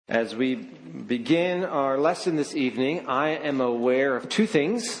As we begin our lesson this evening, I am aware of two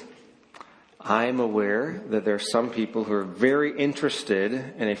things. I am aware that there are some people who are very interested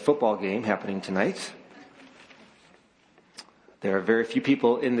in a football game happening tonight. There are very few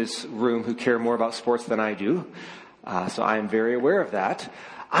people in this room who care more about sports than I do. So I am very aware of that.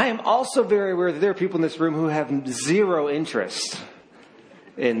 I am also very aware that there are people in this room who have zero interest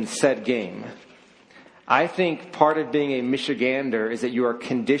in said game. I think part of being a Michigander is that you are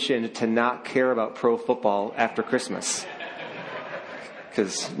conditioned to not care about pro football after Christmas.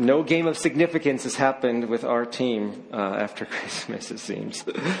 Because no game of significance has happened with our team after Christmas, it seems.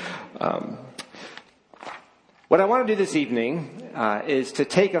 What I want to do this evening is to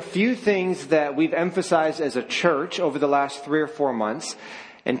take a few things that we've emphasized as a church over the last 3 or 4 months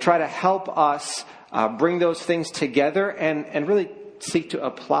and try to help us bring those things together and really seek to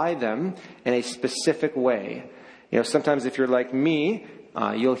apply them in a specific way. You know, sometimes if you're like me,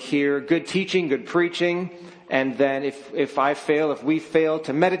 you'll hear good teaching, good preaching, and then if we fail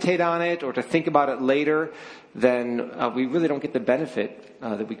to meditate on it or to think about it later, then we really don't get the benefit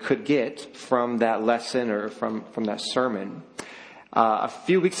that we could get from that lesson or from that sermon. A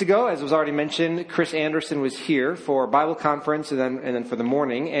few weeks ago, as was already mentioned, Chris Anderson was here for Bible conference and then for the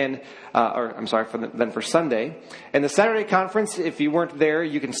morning for Sunday. And the Saturday conference, if you weren't there,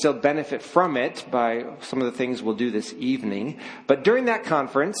 you can still benefit from it by some of the things we'll do this evening. But during that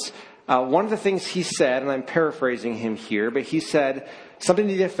conference, one of the things he said, and I'm paraphrasing him here, but he said something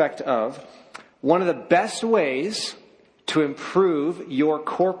to the effect of, one of the best ways to improve your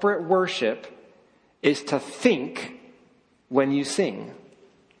corporate worship is to think when you sing.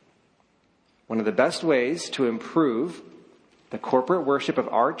 One of the best ways to improve the corporate worship of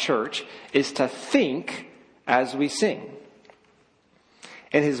our church is to think as we sing.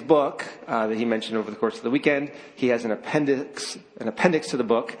 In his book that he mentioned over the course of the weekend, he has an appendix to the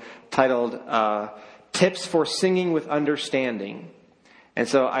book titled Tips for Singing with Understanding. And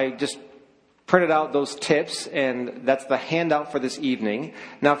so I just printed out those tips, and that's the handout for this evening.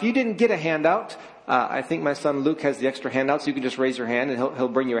 Now, if you didn't get a handout, I think my son Luke has the extra handout, so you can just raise your hand and he'll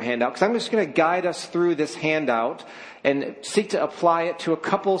bring you a handout. Because I'm just going to guide us through this handout and seek to apply it to a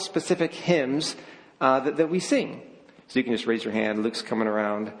couple specific hymns that we sing. So you can just raise your hand. Luke's coming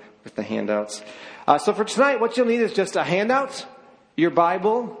around with the handouts. So for tonight, what you'll need is just a handout, your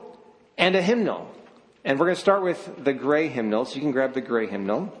Bible, and a hymnal. And we're going to start with the gray hymnal, so you can grab the gray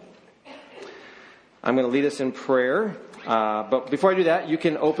hymnal. I'm going to lead us in prayer. But before I do that, you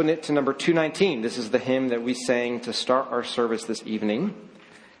can open it to number 219. This is the hymn that we sang to start our service this evening.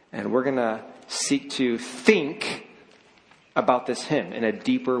 And we're going to seek to think about this hymn in a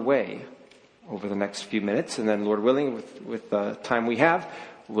deeper way over the next few minutes. And then, Lord willing, with the time we have,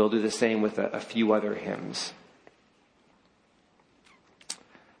 we'll do the same with a few other hymns.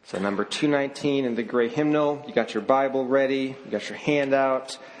 So number 219 in the gray hymnal. You got your Bible ready. You got your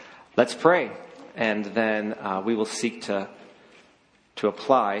handout. Let's pray. And then we will seek to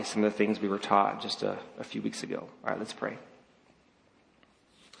apply some of the things we were taught just a few weeks ago. All right, let's pray.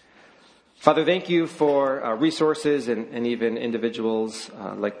 Father, thank you for resources and even individuals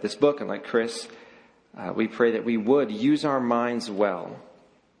like this book and like Chris. We pray that we would use our minds well.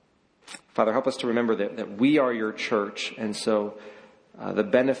 Father, help us to remember that we are your church. And so the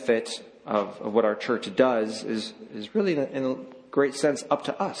benefit of what our church does is really in a great sense up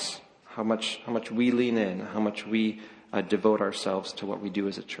to us. How much we lean in, how much we devote ourselves to what we do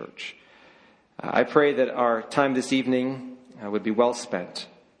as a church. I pray that our time this evening would be well spent,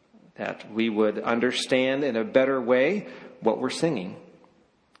 that we would understand in a better way what we're singing.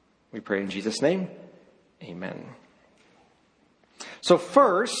 We pray in Jesus' name, amen. So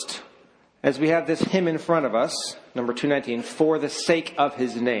first, as we have this hymn in front of us, number 219, For the Sake of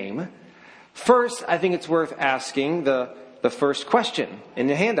His Name, first I think it's worth asking the first question in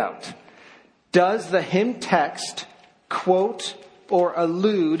the handout. Does the hymn text quote or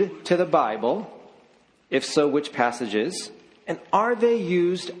allude to the Bible? If so, which passages? And are they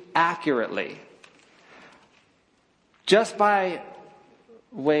used accurately? Just by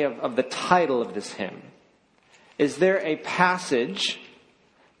way of the title of this hymn, is there a passage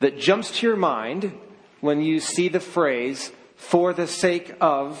that jumps to your mind when you see the phrase, for the sake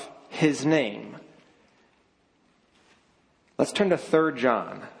of His name? Let's turn to 3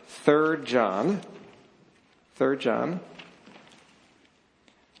 John. 3 John.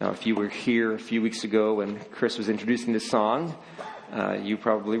 Now, if you were here a few weeks ago when Chris was introducing this song, you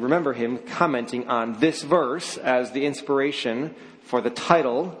probably remember him commenting on this verse as the inspiration for the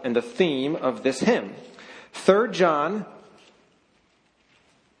title and the theme of this hymn. 3 John,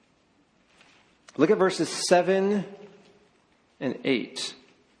 look at verses 7 and 8.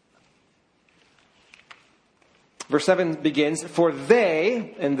 Verse 7 begins, for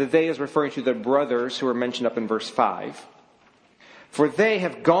they, and the they is referring to the brothers who are mentioned up in verse 5, for they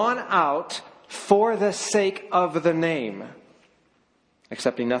have gone out for the sake of the name,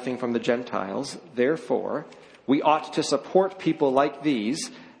 accepting nothing from the Gentiles. Therefore, we ought to support people like these,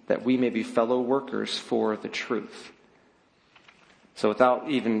 that we may be fellow workers for the truth. So without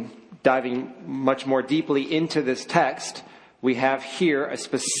even diving much more deeply into this text, we have here a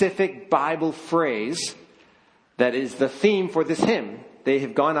specific Bible phrase that is the theme for this hymn. They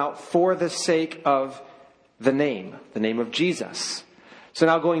have gone out for the sake of the name of Jesus. So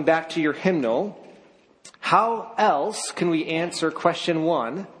now going back to your hymnal, how else can we answer question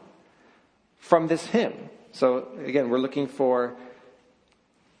 1 from this hymn? So again, we're looking for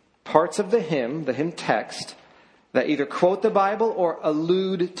parts of the hymn text, that either quote the Bible or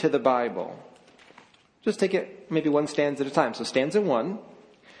allude to the Bible. Just take it maybe one stanza at a time. So stanza 1,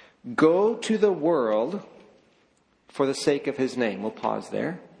 go to the world for the sake of his name. We'll pause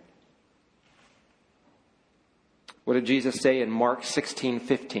there. What did Jesus say in Mark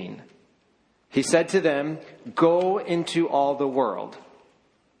 16:15? He said to them, go into all the world.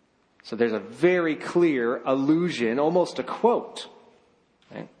 So there's a very clear allusion, almost a quote.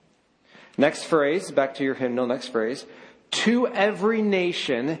 Okay. Next phrase, back to your hymnal, next phrase. To every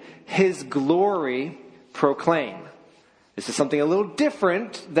nation his glory proclaim. This is something a little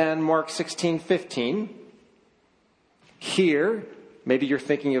different than Mark 16:15. Here, maybe you're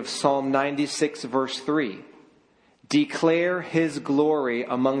thinking of Psalm 96 verse 3. Declare his glory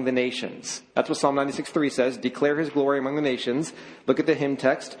among the nations. That's what Psalm 96:3 says. Declare his glory among the nations. Look at the hymn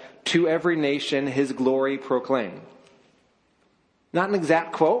text. To every nation his glory proclaim. Not an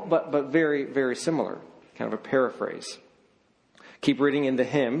exact quote, but very, very similar. Kind of a paraphrase. Keep reading in the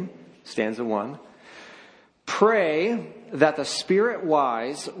hymn, stanza 1. Pray that the Spirit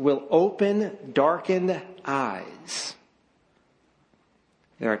wise will open darkened eyes.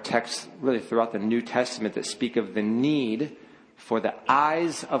 There are texts really throughout the New Testament that speak of the need for the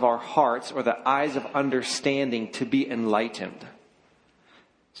eyes of our hearts or the eyes of understanding to be enlightened.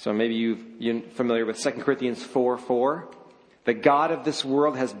 So maybe you're familiar with 2 Corinthians 4:4. The God of this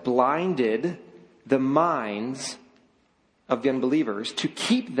world has blinded the minds of the unbelievers to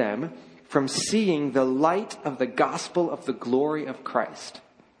keep them from seeing the light of the gospel of the glory of Christ.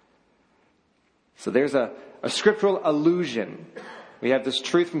 So there's a scriptural allusion. We have this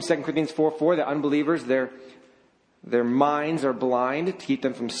truth from 2 Corinthians 4:4 that unbelievers, their minds are blind to keep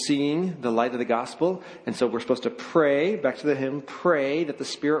them from seeing the light of the gospel. And so we're supposed to pray, back to the hymn, pray that the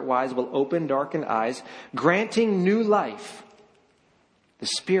Spirit wise will open darkened eyes, granting new life. The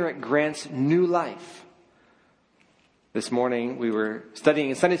Spirit grants new life. This morning we were studying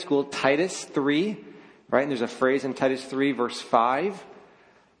in Sunday school Titus 3, right? And there's a phrase in Titus 3 verse 5.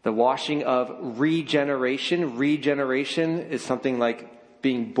 The washing of regeneration. Regeneration is something like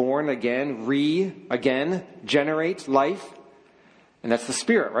being born again. Generates life. And that's the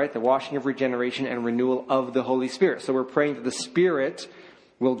Spirit, right? The washing of regeneration and renewal of the Holy Spirit. So we're praying that the Spirit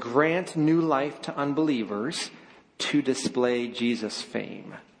will grant new life to unbelievers to display Jesus'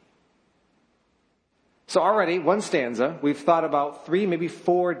 fame. So already, one stanza, we've thought about 3, maybe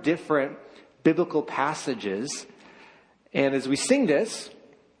 4 different biblical passages. And as we sing this,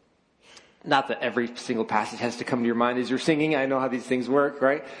 not that every single passage has to come to your mind as you're singing. I know how these things work,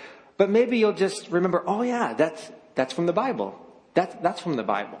 right? But maybe you'll just remember, oh yeah, that's from the Bible. That's from the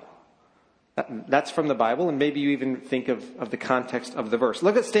Bible. That's from the Bible. And maybe you even think of the context of the verse.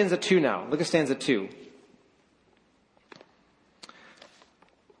 Look at stanza 2 now. Look at stanza 2.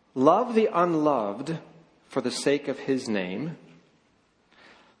 Love the unloved for the sake of his name.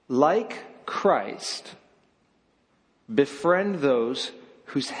 Like Christ, befriend those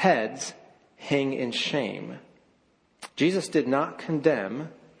whose heads hang in shame. Jesus did not condemn,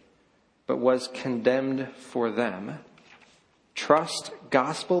 but was condemned for them. Trust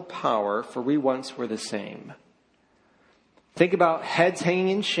gospel power, for we once were the same. Think about heads hanging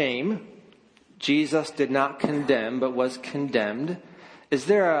in shame. Jesus did not condemn, but was condemned. Is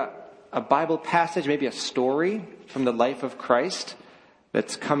there a Bible passage, maybe a story from the life of Christ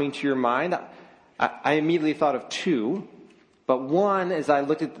that's coming to your mind? I immediately thought of 2. But one, as I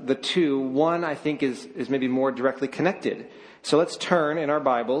looked at the 2, one I think is maybe more directly connected. So let's turn in our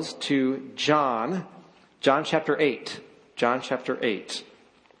Bibles to John chapter 8. John chapter 8.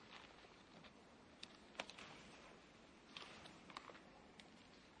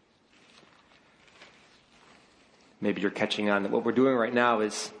 Maybe you're catching on that what we're doing right now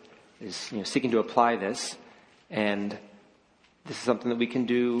is seeking to apply this. And this is something that we can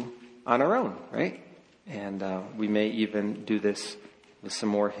do on our own, right? And we may even do this with some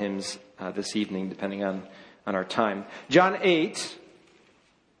more hymns this evening, depending on our time. John 8,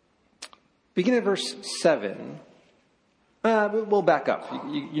 beginning at verse 7. We'll back up.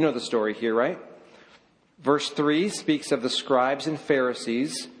 You know the story here, right? Verse 3 speaks of the scribes and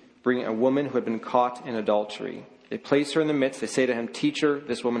Pharisees bringing a woman who had been caught in adultery. They place her in the midst. They say to him, "Teacher,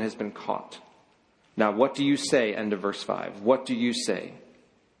 this woman has been caught. Now, what do you say?" End of verse 5. What do you say?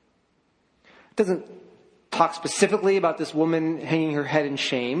 It doesn't talk specifically about this woman hanging her head in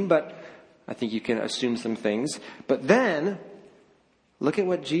shame, but I think you can assume some things. But then, look at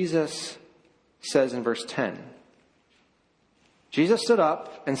what Jesus says in verse 10. Jesus stood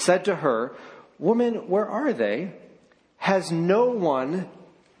up and said to her, "Woman, where are they? Has no one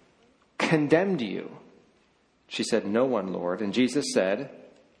condemned you?" She said, "No one, Lord." And Jesus said,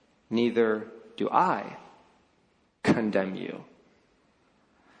 "Neither do I condemn you."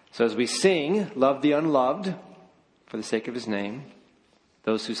 So as we sing, "Love the unloved," for the sake of his name,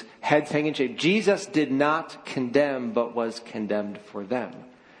 those whose heads hang in shame, Jesus did not condemn, but was condemned for them.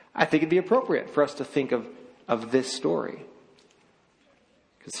 I think it'd be appropriate for us to think of this story.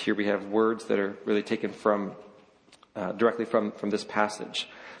 Because here we have words that are really taken from directly from this passage.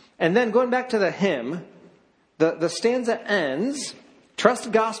 And then going back to the hymn, the stanza ends,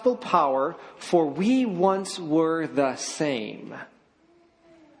 "Trust gospel power, for we once were the same."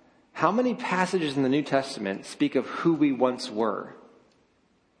 How many passages in the New Testament speak of who we once were?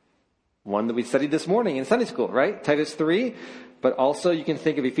 One that we studied this morning in Sunday school, right? Titus 3. But also you can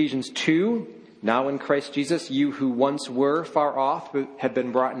think of Ephesians 2. "Now in Christ Jesus, you who once were far off have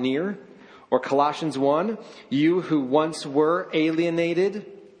been brought near." Or Colossians 1. "You who once were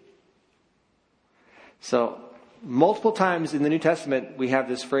alienated." So multiple times in the New Testament, we have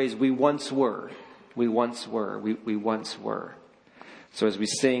this phrase, "we once were." We once were. We once were. So as we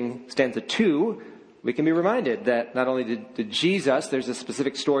sing stanza 2, we can be reminded that not only did Jesus, there's a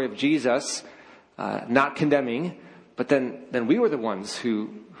specific story of Jesus not condemning, but then we were the ones who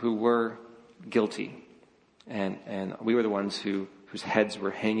were guilty. And we were the ones whose heads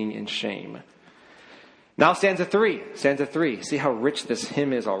were hanging in shame. Now stanza 3. Stanza 3. See how rich this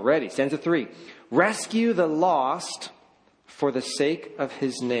hymn is already. Stanza 3. "Rescue the lost for the sake of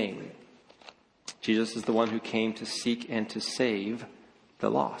his name." Jesus is the one who came to seek and to save the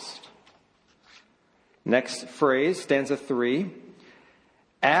lost. Next phrase, stanza 3.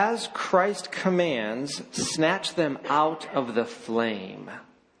 "As Christ commands, snatch them out of the flame."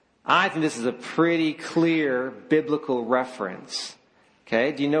 I think this is a pretty clear biblical reference.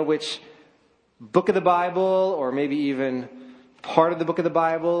 Okay, do you know which book of the Bible, or maybe even part of the book of the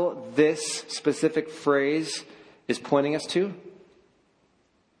Bible, this specific phrase is pointing us to?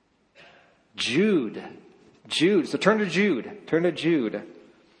 Jude. Jude. So turn to Jude. Turn to Jude.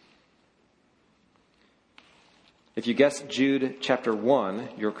 If you guessed Jude chapter 1,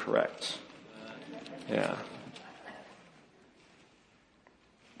 you're correct. Yeah.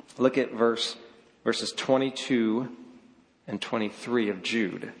 Look at verses 22 and 23 of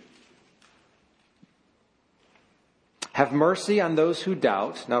Jude. "Have mercy on those who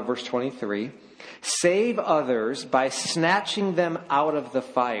doubt." Now verse 23. "Save others by snatching them out of the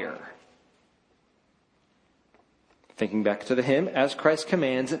fire." Thinking back to the hymn, "As Christ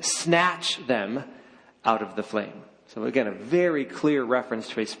commands, snatch them out of the flame." So again, a very clear reference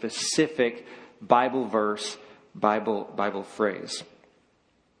to a specific Bible verse, Bible phrase.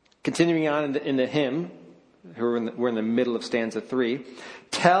 Continuing on in the hymn, we're in the middle of stanza 3.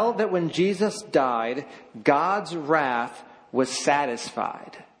 "Tell that when Jesus died, God's wrath was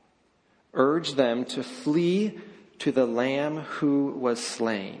satisfied. Urge them to flee to the Lamb who was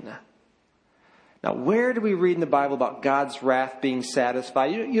slain." Now, where do we read in the Bible about God's wrath being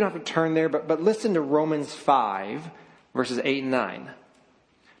satisfied? You don't have to turn there, but listen to Romans 5, verses 8 and 9.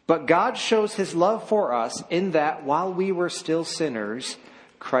 "But God shows his love for us in that while we were still sinners,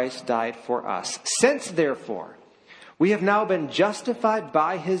 Christ died for us. Since, therefore, we have now been justified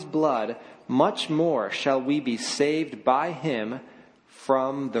by his blood, much more shall we be saved by him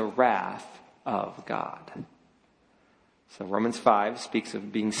from the wrath of God." So Romans 5 speaks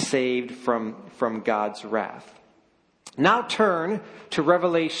of being saved from God's wrath. Now turn to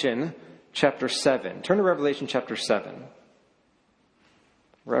Revelation chapter 7. Turn to Revelation chapter 7.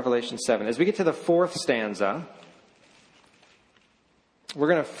 Revelation 7. As we get to the fourth stanza, we're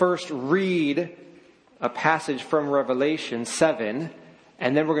going to first read a passage from Revelation 7,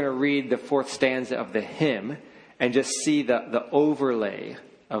 and then we're going to read the fourth stanza of the hymn and just see the overlay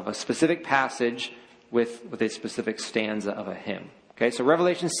of a specific passage with a specific stanza of a hymn. Okay, so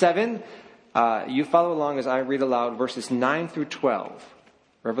Revelation 7, you follow along as I read aloud verses 9 through 12.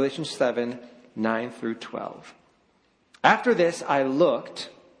 Revelation 7, 9 through 12. "After this I looked,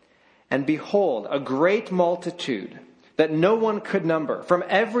 And behold, a great multitude that no one could number, from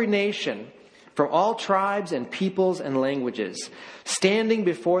every nation, from all tribes and peoples and languages, standing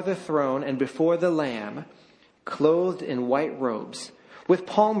before the throne and before the Lamb, clothed in white robes, with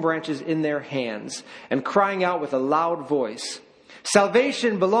palm branches in their hands, and crying out with a loud voice,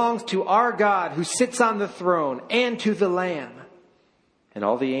 "Salvation belongs to our God who sits on the throne and to the Lamb." And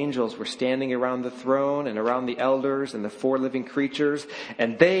all the angels were standing around the throne and around the elders and the four living creatures,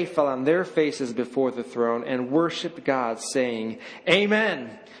 and they fell on their faces before the throne and worshipped God, saying,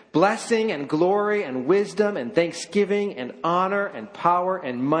 "Amen. Blessing and glory and wisdom and thanksgiving and honor and power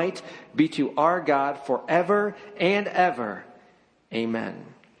and might be to our God forever and ever. Amen."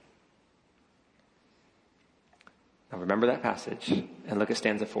 Now remember that passage and look at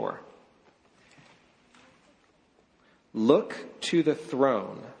stanza 4. Look to the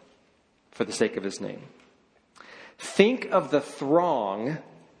throne for the sake of his name. Think of the throng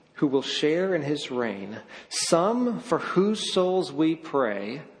who will share in his reign. Some for whose souls we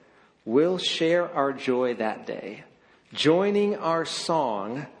pray will share our joy that day, joining our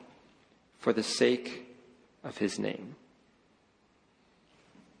song for the sake of his name.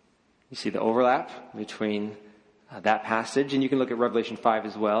 You see the overlap between that passage, and you can look at Revelation 5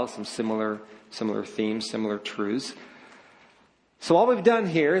 as well, some similar themes, similar truths. So all we've done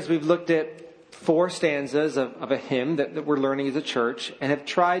here is we've looked at 4 stanzas of a hymn that we're learning as a church and have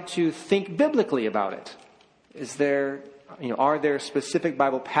tried to think biblically about it. Are there specific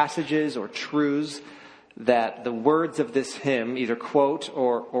Bible passages or truths that the words of this hymn either quote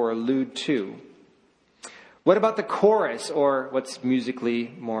or allude to? What about the chorus, or what's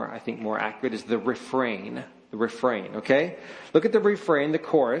musically more accurate is the refrain. The refrain, okay? Look at the refrain, the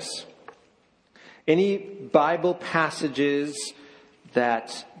chorus. Any Bible passages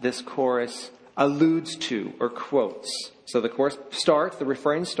that this chorus alludes to or quotes? So the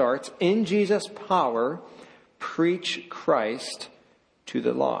refrain starts, "In Jesus' power, preach Christ to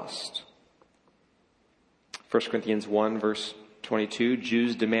the lost." 1 Corinthians 1 verse 22,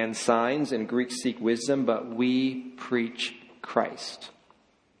 "Jews demand signs and Greeks seek wisdom, but we preach Christ."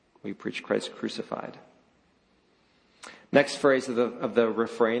 We preach Christ crucified. Next phrase of the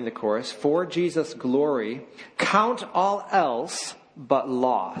refrain, the chorus, "For Jesus' glory, count all else but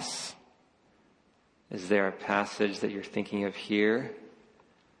loss." Is there a passage that you're thinking of here?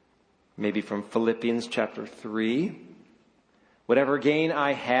 Maybe from Philippians chapter 3. "Whatever gain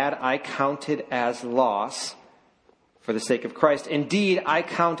I had, I counted as loss for the sake of Christ. Indeed, I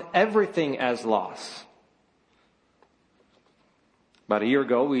count everything as loss." About a year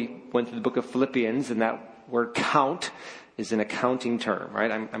ago, we went through the book of Philippians, and that word count is an accounting term,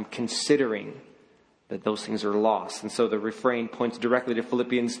 right? I'm considering that those things are lost. And so the refrain points directly to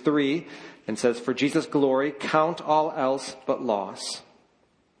Philippians 3 and says, "For Jesus' glory, count all else but loss."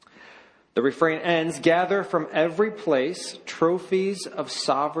 The refrain ends, "Gather from every place trophies of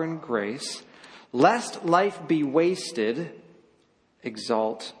sovereign grace, lest life be wasted,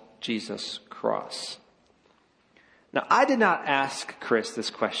 exalt Jesus' cross." Now, I did not ask Chris this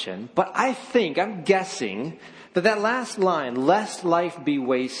question, but I'm guessing that last line, "lest life be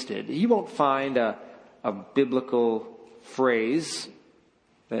wasted," you won't find a biblical phrase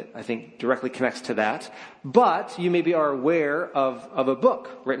that I think directly connects to that. But you maybe are aware of a book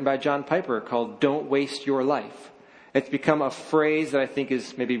written by John Piper called "Don't Waste Your Life." It's become a phrase that I think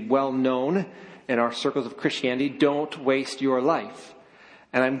is maybe well known in our circles of Christianity. Don't waste your life.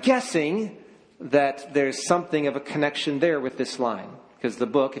 And I'm guessing that there's something of a connection there with this line. Because the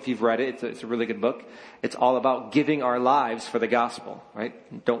book, if you've read it, it's a really good book. It's all about giving our lives for the gospel,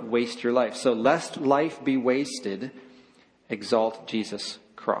 right? Don't waste your life. So, lest life be wasted, exalt Jesus'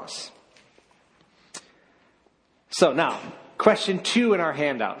 cross. So now, question 2 in our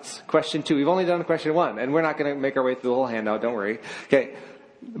handouts. Question 2. We've only done question 1, and we're not going to make our way through the whole handout, don't worry. Okay.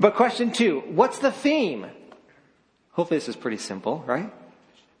 But question 2, what's the theme? Hopefully this is pretty simple, right?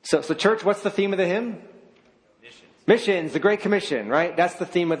 So church, what's the theme of the hymn? Missions, the Great Commission, right? That's the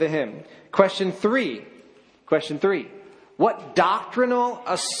theme of the hymn. Question 3. What doctrinal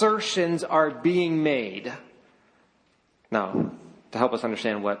assertions are being made? Now, to help us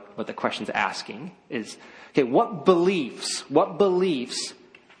understand what the question's asking is, okay, what beliefs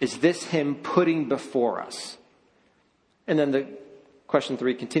is this hymn putting before us? And then the question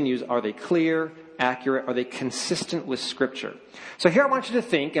 3 continues, are they clear, accurate, are they consistent with Scripture? So here I want you to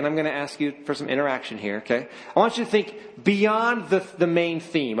think, and I'm going to ask you for some interaction here, okay? I want you to think beyond the main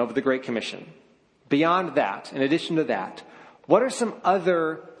theme of the Great Commission. Beyond that, in addition to that, what are some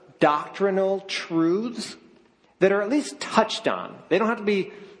other doctrinal truths that are at least touched on? They don't have to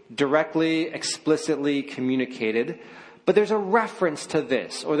be directly, explicitly communicated, but there's a reference to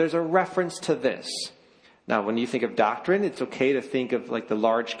this, or there's a reference to this. Now, when you think of doctrine, it's okay to think of like the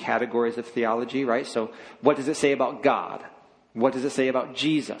large categories of theology, right? So what does it say about God? What does it say about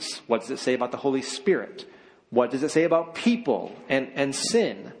Jesus? What does it say about the Holy Spirit? What does it say about people and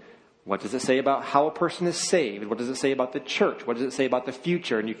sin? What does it say about how a person is saved? What does it say about the church? What does it say about the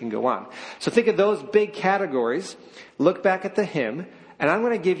future? And you can go on. So think of those big categories. Look back at the hymn. And I'm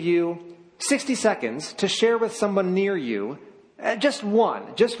going to give you 60 seconds to share with someone near you just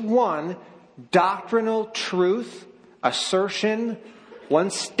one doctrinal truth, assertion, one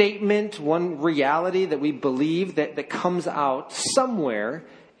statement, one reality that we believe that comes out somewhere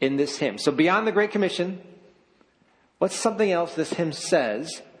in this hymn. So beyond the Great Commission, what's something else this hymn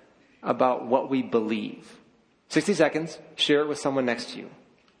says about what we believe? 60 seconds. Share it with someone next to you.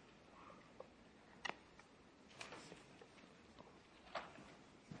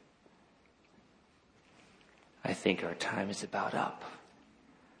 I think our time is about up.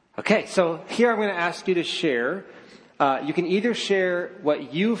 Okay, so here I'm going to ask you to share. You can either share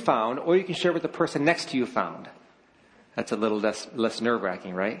what you found, or you can share what the person next to you found. That's a little less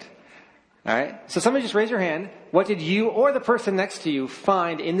nerve-wracking, right? All right. So somebody just raise your hand. What did you or the person next to you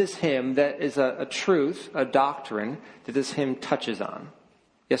find in this hymn that is a truth, a doctrine that this hymn touches on?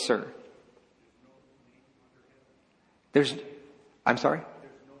 Yes, sir. I'm sorry?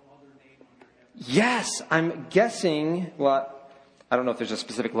 Yes, I'm guessing I don't know if there's a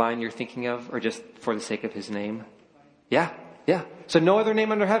specific line you're thinking of or just for the sake of his name. Yeah. So no other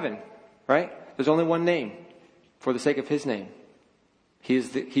name under heaven, right? There's only one name for the sake of his name. He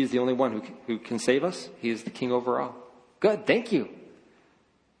is the only one who can save us. He is the King over all. Good, thank you.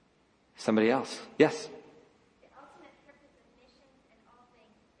 Somebody else. Yes. The ultimate purpose of missions and all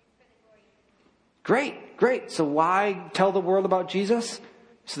things is for the glory of His name. Great. So why tell the world about Jesus?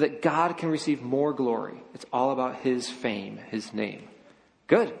 So that God can receive more glory. It's all about his fame, his name.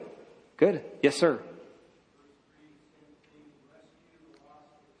 Good. Yes, sir.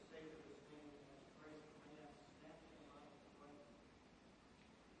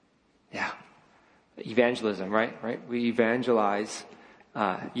 Yeah. Evangelism, right? We evangelize,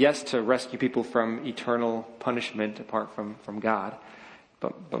 yes, to rescue people from eternal punishment apart from God,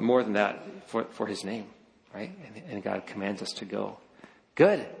 but more than that, for his name, right? And God commands us to go.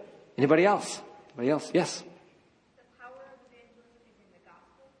 Good. Anybody else? Yes. The power of evangelism is in the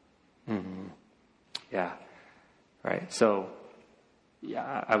gospel. Mm-hmm. Yeah. Right. So,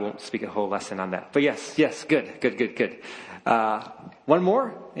 yeah, I won't speak a whole lesson on that. But yes. Good. One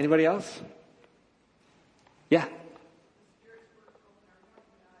more? Anybody else? Yeah.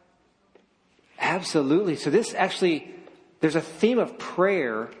 Absolutely. So there's a theme of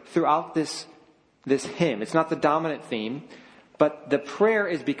prayer throughout this hymn. It's not the dominant theme. But the prayer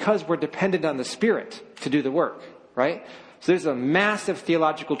is because we're dependent on the Spirit to do the work, right? So there's a massive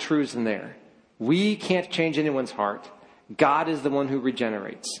theological truths in there. We can't change anyone's heart. God is the one who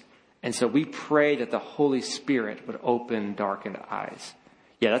regenerates. And so we pray that the Holy Spirit would open darkened eyes.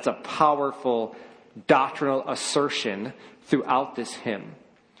 Yeah, that's a powerful doctrinal assertion throughout this hymn.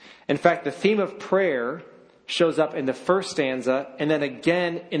 In fact, the theme of prayer shows up in the first stanza and then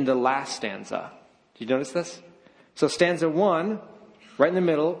again in the last stanza. Did you notice this? So stanza 1, right in the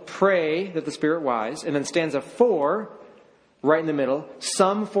middle, pray that the Spirit wise. And then stanza 4, right in the middle,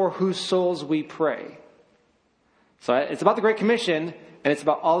 some for whose souls we pray. So it's about the Great Commission, and it's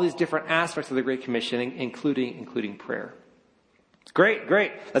about all these different aspects of the Great Commission, including prayer. Great.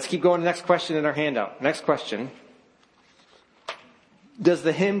 Let's keep going to the next question in our handout. Next question. Does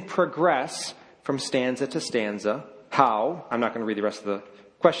the hymn progress from stanza to stanza? How? I'm not going to read the rest of the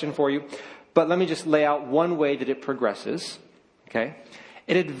question for you. But let me just lay out one way that it progresses. Okay?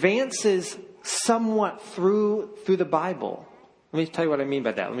 It advances somewhat through the Bible. Let me tell you what I mean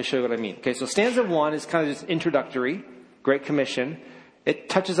by that. Let me show you what I mean. Okay, so stanza 1 is kind of just introductory, Great Commission. It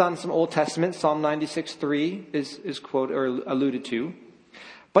touches on some Old Testament. Psalm 96:3 is quoted or alluded to.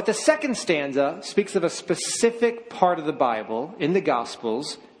 But the second stanza speaks of a specific part of the Bible in the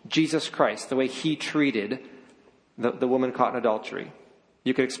Gospels, Jesus Christ, the way he treated the woman caught in adultery.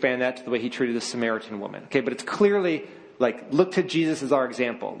 You could expand that to the way he treated the Samaritan woman. Okay, but it's clearly like, look to Jesus as our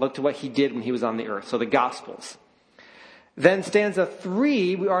example. Look to what he did when he was on the earth. So the Gospels. Then stanza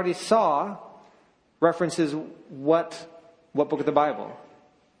 3, we already saw, references what book of the Bible?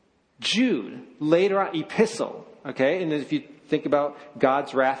 Jude. Later on, epistle. Okay, and if you think about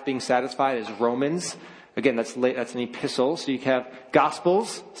God's wrath being satisfied as Romans, again, that's an epistle. So you have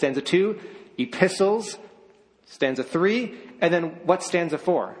Gospels, stanza 2, epistles, stanza 3, and then what stanza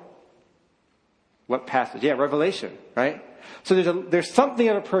 4? What passage? Yeah, Revelation, right? So there's something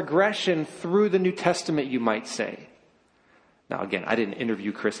of a progression through the New Testament, you might say. Now, again, I didn't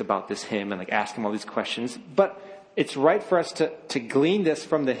interview Chris about this hymn and ask him all these questions, but it's right for us to glean this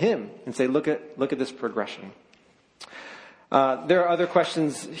from the hymn and say, look at this progression. There are other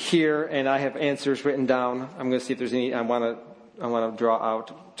questions here, and I have answers written down. I'm going to see if there's any I want to draw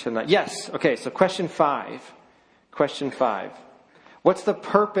out tonight. Yes. Okay. So question 5. What's the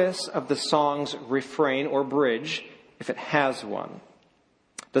purpose of the song's refrain or bridge if it has one?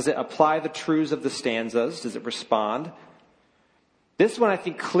 Does it apply the truths of the stanzas? Does it respond? This one I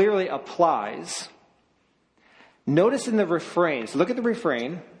think clearly applies. Notice in the refrain. So look at the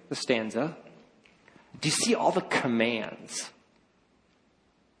refrain, the stanza. Do you see all the commands?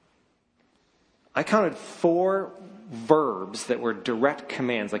 I counted 4 verbs that were direct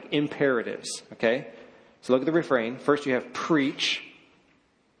commands, like imperatives. Okay? So look at the refrain. First you have preach.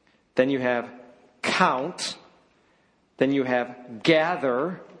 Then you have count. Then you have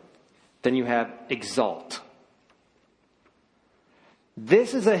gather. Then you have exalt.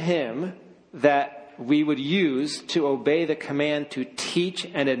 This is a hymn that we would use to obey the command to teach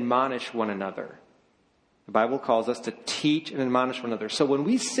and admonish one another. The Bible calls us to teach and admonish one another. So when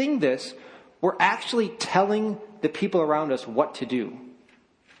we sing this, we're actually telling the people around us what to do.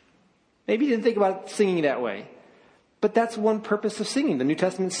 Maybe you didn't think about singing that way, but that's one purpose of singing. The New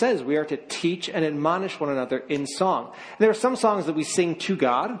Testament says we are to teach and admonish one another in song. And there are some songs that we sing to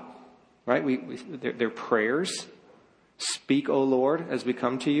God, right? They're prayers. Speak, O Lord, as we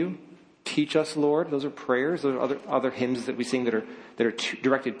come to you. Teach us, Lord. Those are prayers. Those are other hymns that we sing that are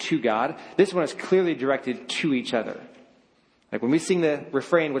directed to God. This one is clearly directed to each other. Like when we sing the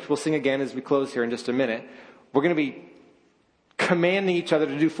refrain, which we'll sing again as we close here in just a minute, we're going to be commanding each other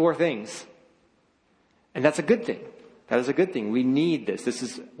to do 4 things. And that's a good thing. That is a good thing. We need this. This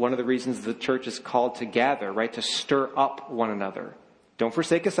is one of the reasons the church is called to gather, right? To stir up one another. Don't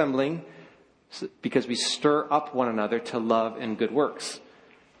forsake assembling, because we stir up one another to love and good works.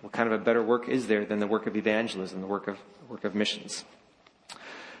 What kind of a better work is there than the work of evangelism, the work of missions?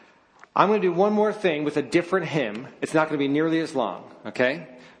 I'm going to do one more thing with a different hymn. It's not going to be nearly as long, okay?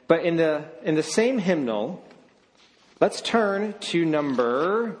 But in the same hymnal, let's turn to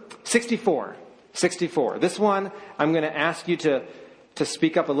number 64. 64. This one, I'm going to ask you to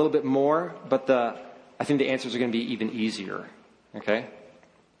speak up a little bit more, but I think the answers are going to be even easier, okay?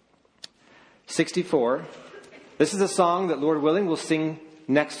 64. This is a song that, Lord willing, we'll sing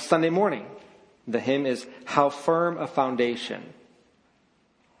next Sunday morning. The hymn is How Firm a Foundation.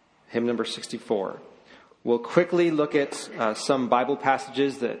 Hymn number 64. We'll quickly look at some Bible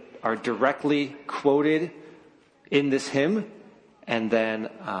passages that are directly quoted in this hymn. And then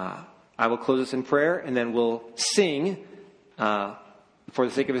I will close this in prayer. And then we'll sing, for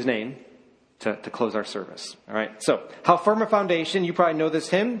the sake of his name, to close our service. All right. So, How Firm a Foundation. You probably know this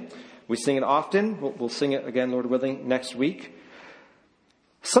hymn. We sing it often. We'll sing it again, Lord willing, next week.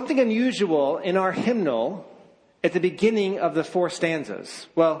 Something unusual in our hymnal at the beginning of the 4 stanzas.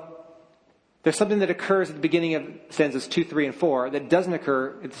 Well, there's something that occurs at the beginning of stanzas 2, 3, and 4 that doesn't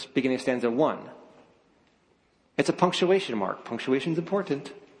occur at the beginning of stanza 1. It's a punctuation mark. Punctuation is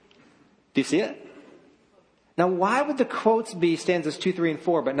important. Do you see it? Now, why would the quotes be stanzas 2, 3, and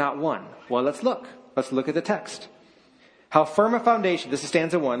 4, but not 1? Well, let's look. Let's look at the text. How firm a foundation, this is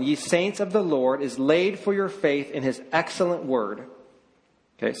stanza 1, ye saints of the Lord, is laid for your faith in his excellent word.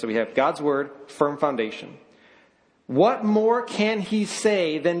 Okay, so we have God's word, firm foundation. What more can he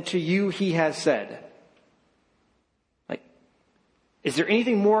say than to you he has said? Like, is there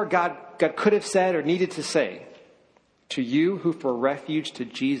anything more God could have said or needed to say? To you who for refuge to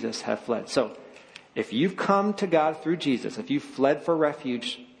Jesus have fled. So, if you've come to God through Jesus, if you've fled for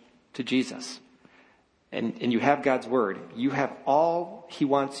refuge to Jesus, and you have God's word, you have all he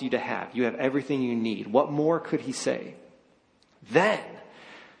wants you to have. You have everything you need. What more could he say? Then,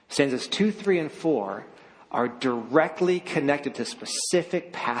 stanzas 2, 3, and 4 are directly connected to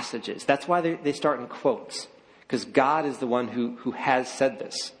specific passages. That's why they start in quotes, because God is the one who has said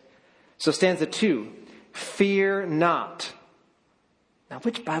this. So stanza 2, fear not. Now,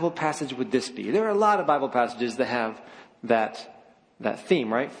 which Bible passage would this be? There are a lot of Bible passages that have that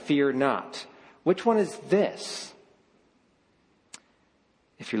theme, right? Fear not. Which one is this?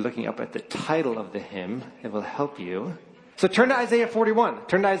 If you're looking up at the title of the hymn, it will help you. So turn to Isaiah 41.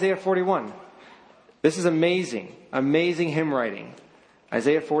 Turn to Isaiah 41. This is amazing. Amazing hymn writing.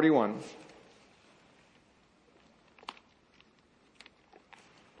 Isaiah 41.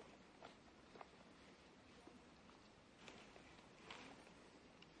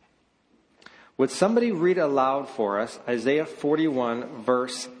 Would somebody read aloud for us Isaiah 41,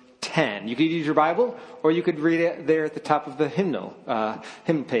 verse 10? You could use your Bible, or you could read it there at the top of the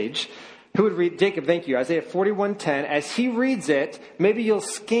hymn page. Who would read? Jacob, thank you. Isaiah 41:10. As he reads it, maybe you'll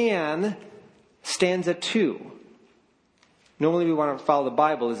scan stanza 2. Normally we want to follow the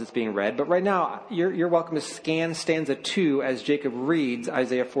Bible as it's being read, but right now you're welcome to scan stanza 2 as Jacob reads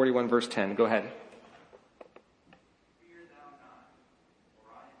Isaiah 41 verse 10. Go ahead. Fear thou not, for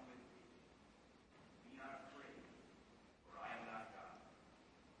I am with thee. Be not afraid, for I am thy God.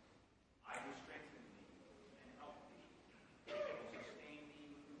 I will strengthen thee and help thee. I will sustain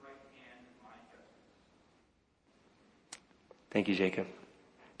thee with the right hand of my justice. Thank you, Jacob.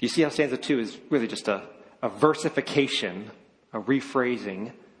 Do you see how stanza 2 is really just a versification, a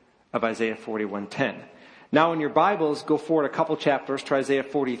rephrasing of Isaiah 41:10. Now in your Bibles, go forward a couple chapters to Isaiah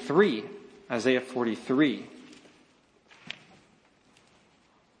 43. Isaiah 43.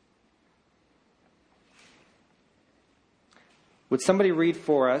 Would somebody read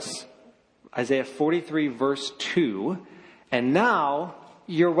for us Isaiah 43 verse 2? And now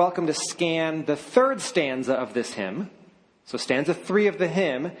you're welcome to scan the third stanza of this hymn. So stanza 3 of the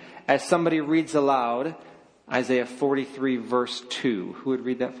hymn as somebody reads aloud Isaiah 43 verse 2. Who would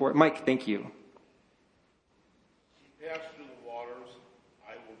read that for it? Mike, thank you. He passed through the waters,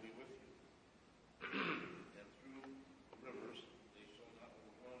 I will be with you. And through the rivers, they shall not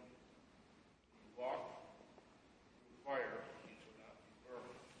overwhelm you. You walk through fire, you shall not be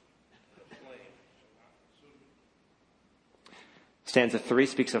burned. And the flame shall not consume you. Stanza 3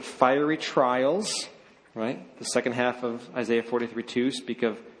 speaks of fiery trials, right? The second half of Isaiah 43:2 speaks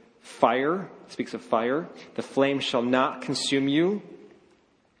of fire. The flame shall not consume you.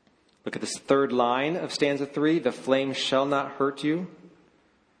 Look at this third line of stanza 3. The flame shall not hurt you.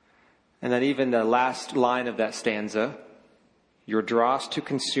 And then even the last line of that stanza, your dross to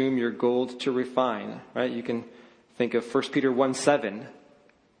consume, your gold to refine, right? You can think of 1 Peter 1:7.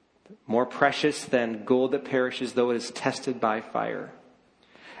 More precious than gold that perishes, though it is tested by fire.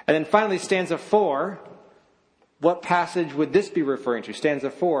 And then finally, stanza 4. What passage would this be referring to? Stanza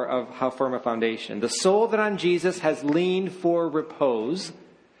 4 of How Firm a Foundation. The soul that on Jesus has leaned for repose.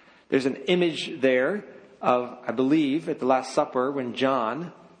 There's an image there of, I believe, at the Last Supper when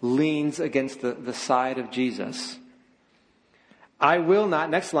John leans against the side of Jesus. I will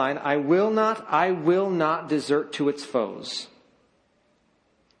not, next line, I will not desert to its foes.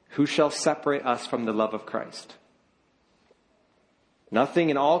 Who shall separate us from the love of Christ? Nothing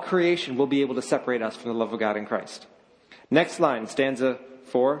in all creation will be able to separate us from the love of God in Christ. Next line, stanza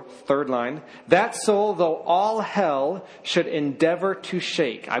 4, third line. That soul, though all hell should endeavor to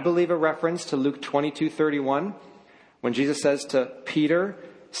shake. I believe a reference to Luke 22:31, when Jesus says to Peter,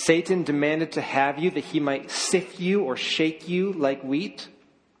 Satan demanded to have you that he might sift you or shake you like wheat.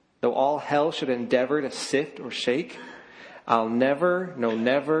 Though all hell should endeavor to sift or shake, I'll never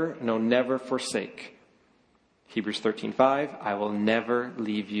forsake. Hebrews 13:5, I will never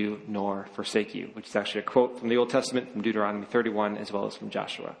leave you nor forsake you, which is actually a quote from the Old Testament, from Deuteronomy 31, as well as from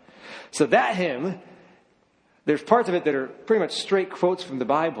Joshua. So that hymn, there's parts of it that are pretty much straight quotes from the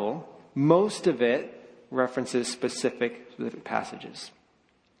Bible. Most of it references specific passages.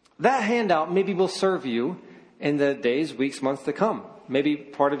 That handout maybe will serve you in the days, weeks, months to come. Maybe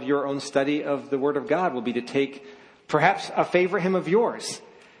part of your own study of the Word of God will be to take perhaps a favorite hymn of yours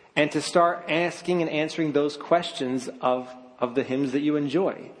and to start asking and answering those questions of the hymns that you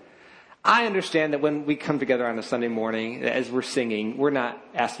enjoy. I understand that when we come together on a Sunday morning, as we're singing, we're not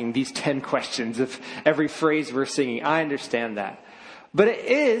asking these 10 questions of every phrase we're singing. I understand that. But it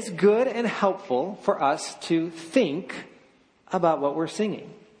is good and helpful for us to think about what we're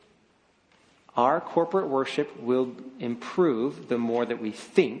singing. Our corporate worship will improve the more that we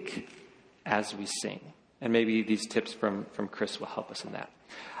think as we sing. And maybe these tips from Chris will help us in that.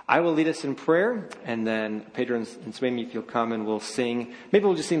 I will lead us in prayer, and then Pedro and Swami, if you'll come, and we'll sing. Maybe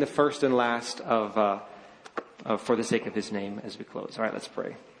we'll just sing the first and last of For the Sake of His Name as we close. All right, let's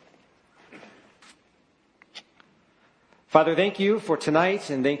pray. Father, thank you for tonight,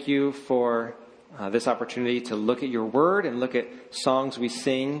 and thank you for this opportunity to look at your word and look at songs we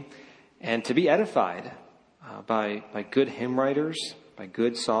sing, and to be edified by good hymn writers, by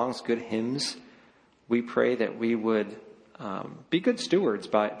good songs, good hymns. We pray that we would be good stewards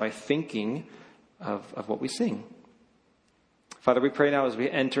by thinking of what we sing. Father, we pray now as we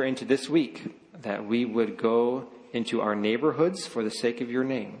enter into this week that we would go into our neighborhoods for the sake of your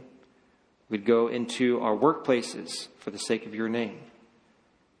name. We'd go into our workplaces for the sake of your name.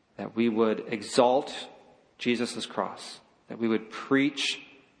 That we would exalt Jesus' cross. That we would preach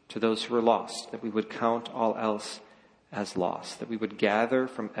to those who are lost. That we would count all else as lost. That we would gather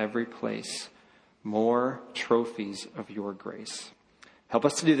from every place more trophies of your grace. Help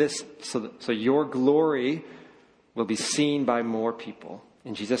us to do this so your glory will be seen by more people.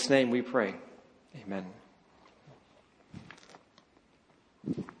 In Jesus' name we pray. Amen.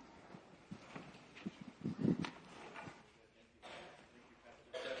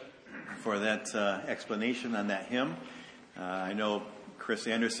 For that explanation on that hymn. I know Chris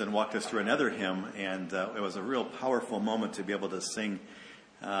Anderson walked us through another hymn, and it was a real powerful moment to be able to sing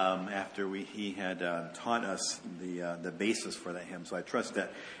after he had taught us the basis for that hymn. So I trust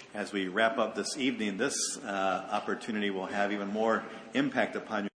that as we wrap up this evening, this opportunity will have even more impact upon you.